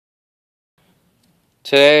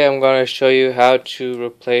Today I'm going to show you how to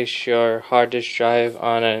replace your hard disk drive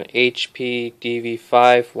on an HP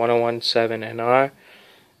DV5-1017nr.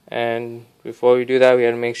 And before we do that, we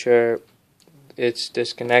have to make sure it's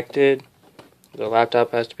disconnected. The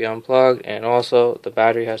laptop has to be unplugged, and also the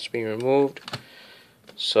battery has to be removed.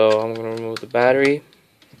 So I'm going to remove the battery.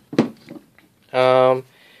 Here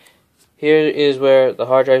is where the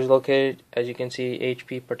hard drive is located. As you can see,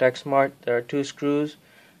 HP Protect Smart. There are two screws.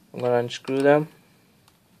 I'm going to unscrew them.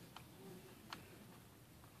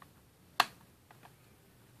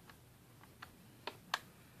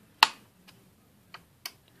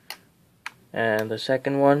 And the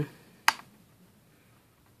second one.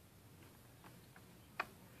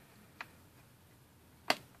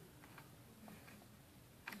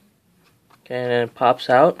 Okay, and then it pops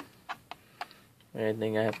out. I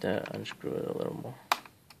think I have to unscrew it a little more.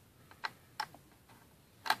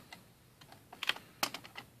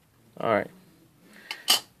 Alright.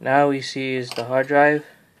 Now we see is the hard drive.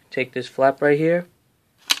 Take this flap right here.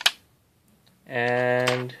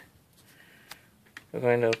 And we're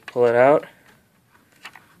going to pull it out.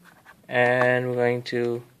 And we're going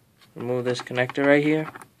to remove this connector right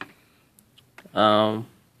here.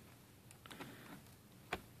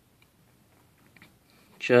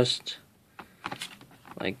 Just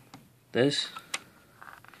like this. I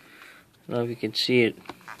don't know if you can see it.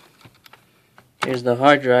 Here's the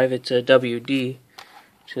hard drive. It's a WD,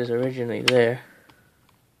 which is originally there.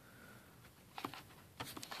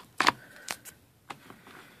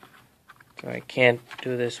 I can't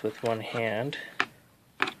do this with one hand.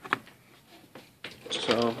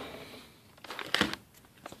 So I'm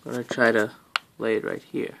going to try to lay it right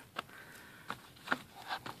here.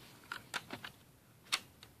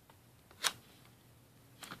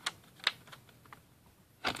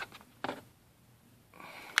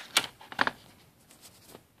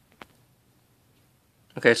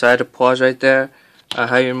 Okay, so I had to pause right there.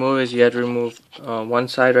 How you remove is you have to remove one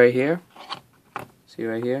side right here. See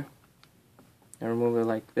right here? And remove it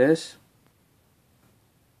like this.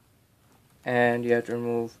 And you have to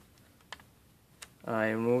remove, and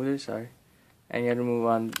you have to remove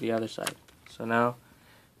on the other side. So now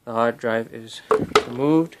the hard drive is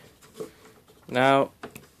removed. Now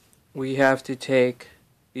we have to take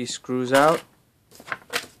these screws out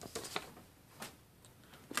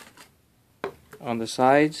on the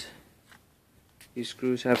sides. These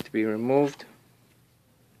screws have to be removed.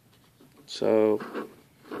 So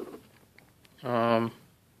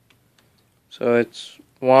it's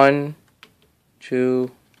 1,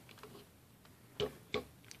 2,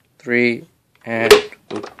 3, and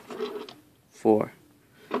 4.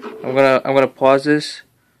 I'm gonna pause this.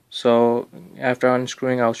 So after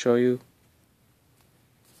unscrewing, I'll show you.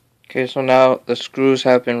 Okay, so now the screws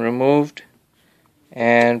have been removed,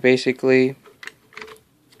 and basically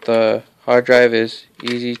the hard drive is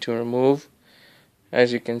easy to remove.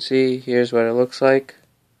 As you can see, here's what it looks like.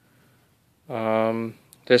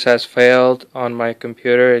 This has failed on my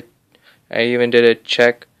computer. I even did a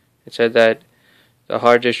check. It said that the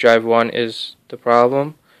hard disk drive 1 is the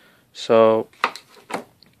problem. So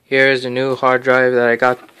here is a new hard drive that I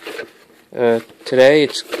got today.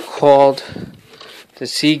 It's called the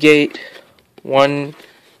Seagate 1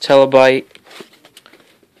 terabyte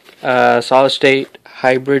solid state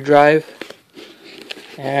hybrid drive,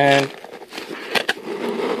 and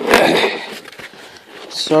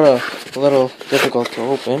it's sort of a little difficult to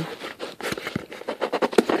open.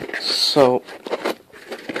 So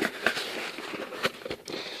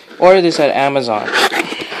order this at Amazon.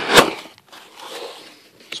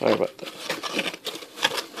 Sorry about that.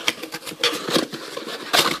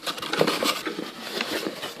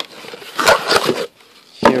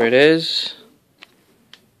 Here it is.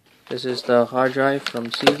 This is the hard drive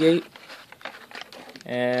from Seagate,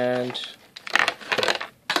 and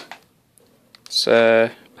it's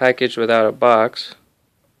a package without a box.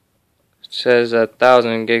 It says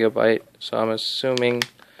 1,000 gigabyte, so I'm assuming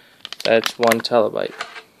that's 1 terabyte.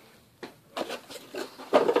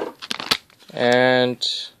 And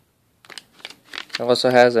it also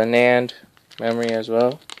has a NAND memory as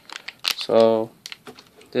well. So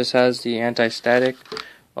this has the anti-static.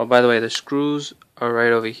 Oh, by the way, the screws are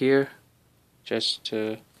right over here, just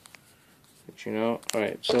to let you know.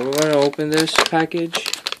 Alright, so we're going to open this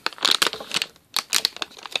package.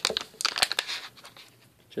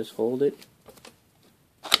 Just hold it.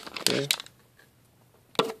 Okay.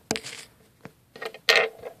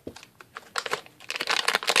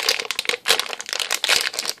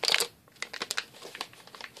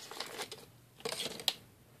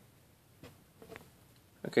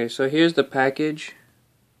 Okay, so here's the package,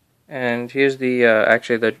 and here's the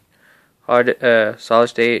actually the solid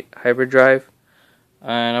state hybrid drive,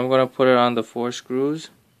 and I'm going to put it on the 4 screws.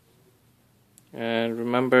 And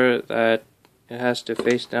remember that it has to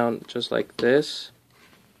face down just like this,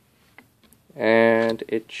 and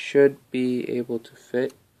it should be able to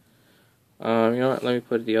fit. You know what, let me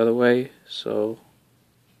put it the other way so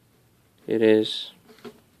it is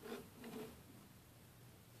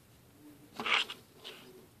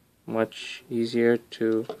much easier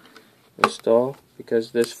to install,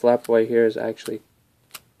 because this flap right here is actually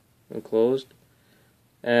enclosed.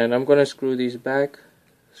 And I'm going to screw these back,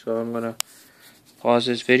 so I'm going to pause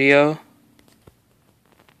this video.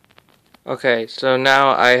 Okay, so now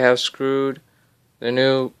I have screwed the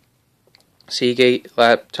new Seagate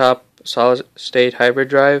laptop solid state hybrid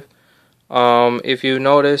drive. If you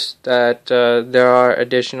notice that there are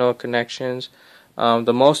additional connections,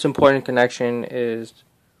 the most important connection is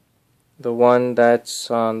the one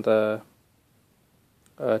that's on the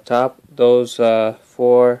top. Those the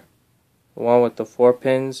one with the 4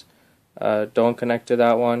 pins, don't connect to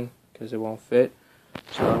that one because it won't fit.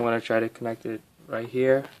 So I'm going to try to connect it right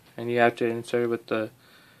here, and you have to insert it with the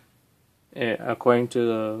according to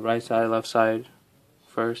the right side, left side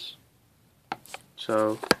first.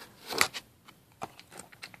 So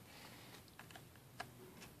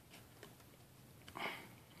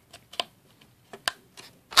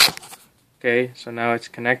okay, so now it's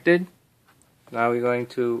connected. Now we're going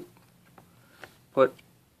to put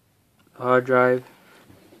the hard drive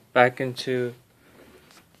back into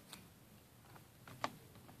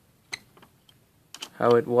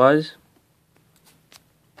how it was.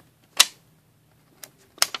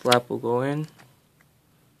 Flap will go in.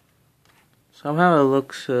 Somehow it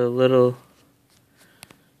looks a little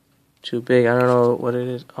too big. I don't know what it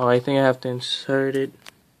is. Oh, I think I have to insert it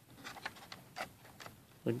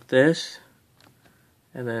like this,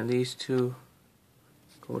 and then these two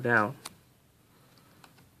go down.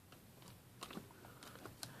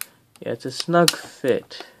 Yeah, it's a snug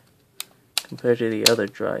fit compared to the other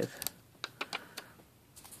drive.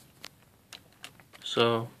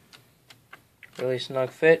 So, really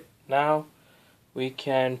snug fit. Now we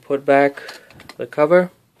can put back the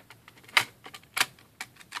cover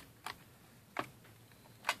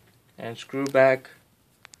and screw back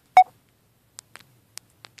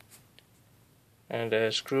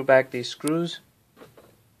these screws.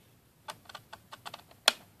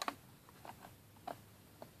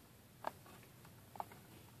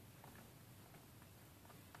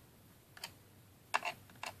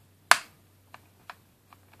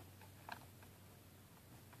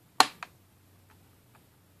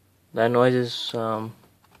 That noise is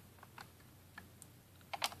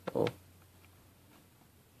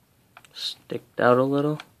sticked out a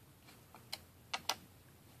little.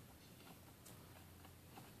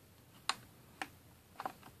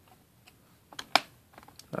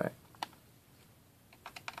 Alright.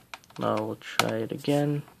 Now we'll try it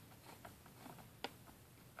again.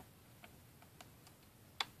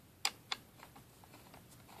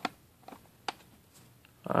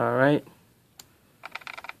 Alright.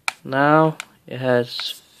 Now it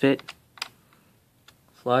has fit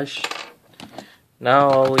flush. Now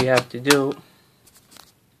all we have to do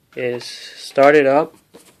is start it up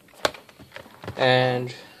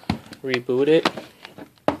and reboot it.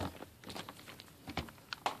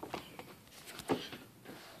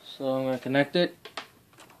 So I'm going to connect it,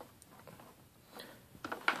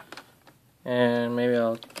 and maybe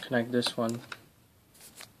I'll connect this one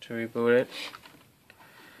to reboot it.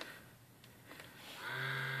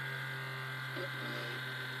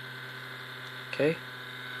 Okay,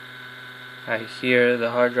 I hear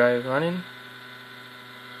the hard drive running.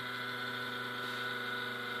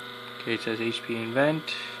 Okay, it says HP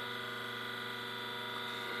Invent.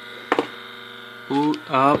 Boot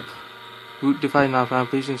up. Boot device not found.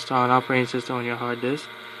 Please install an operating system on your hard disk.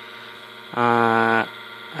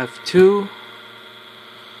 F2.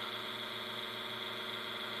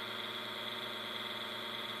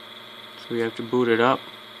 So we have to boot it up.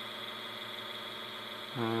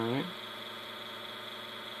 Alright.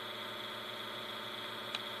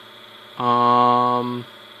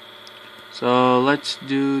 So let's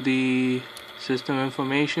do the system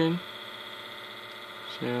information.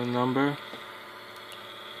 Serial number.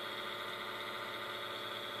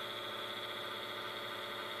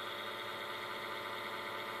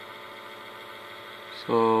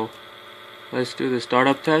 So let's do the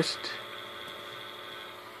startup test.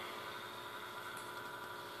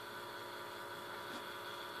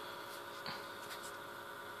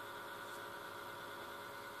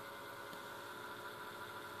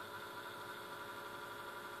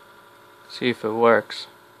 See if it works.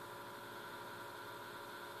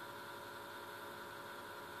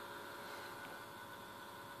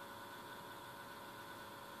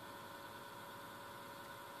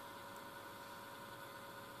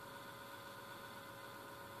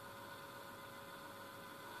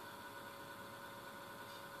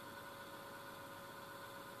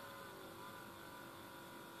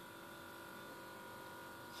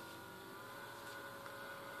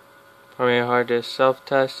 Primary hard disk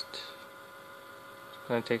self-test. It's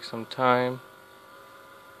going to take some time.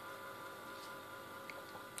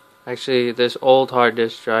 Actually, this old hard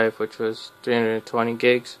disk drive, which was 320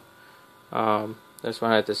 gigs, this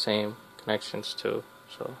one had the same connections too.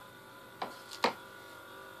 So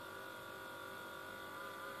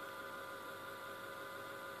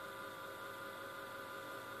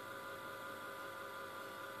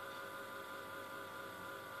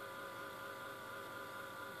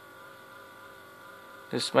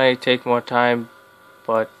this might take more time,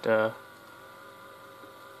 but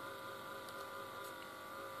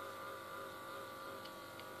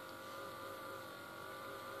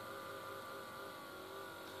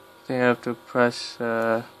they have to press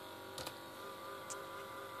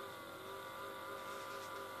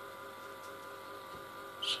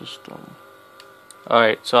system.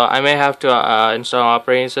 Alright, so I may have to install an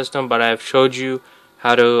operating system, but I've showed you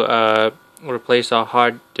how to replace a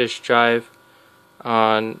hard disk drive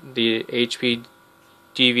on the HP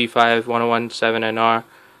DV5-1017nr.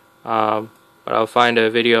 But I'll find a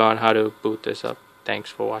video on how to boot this up. Thanks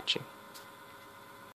for watching.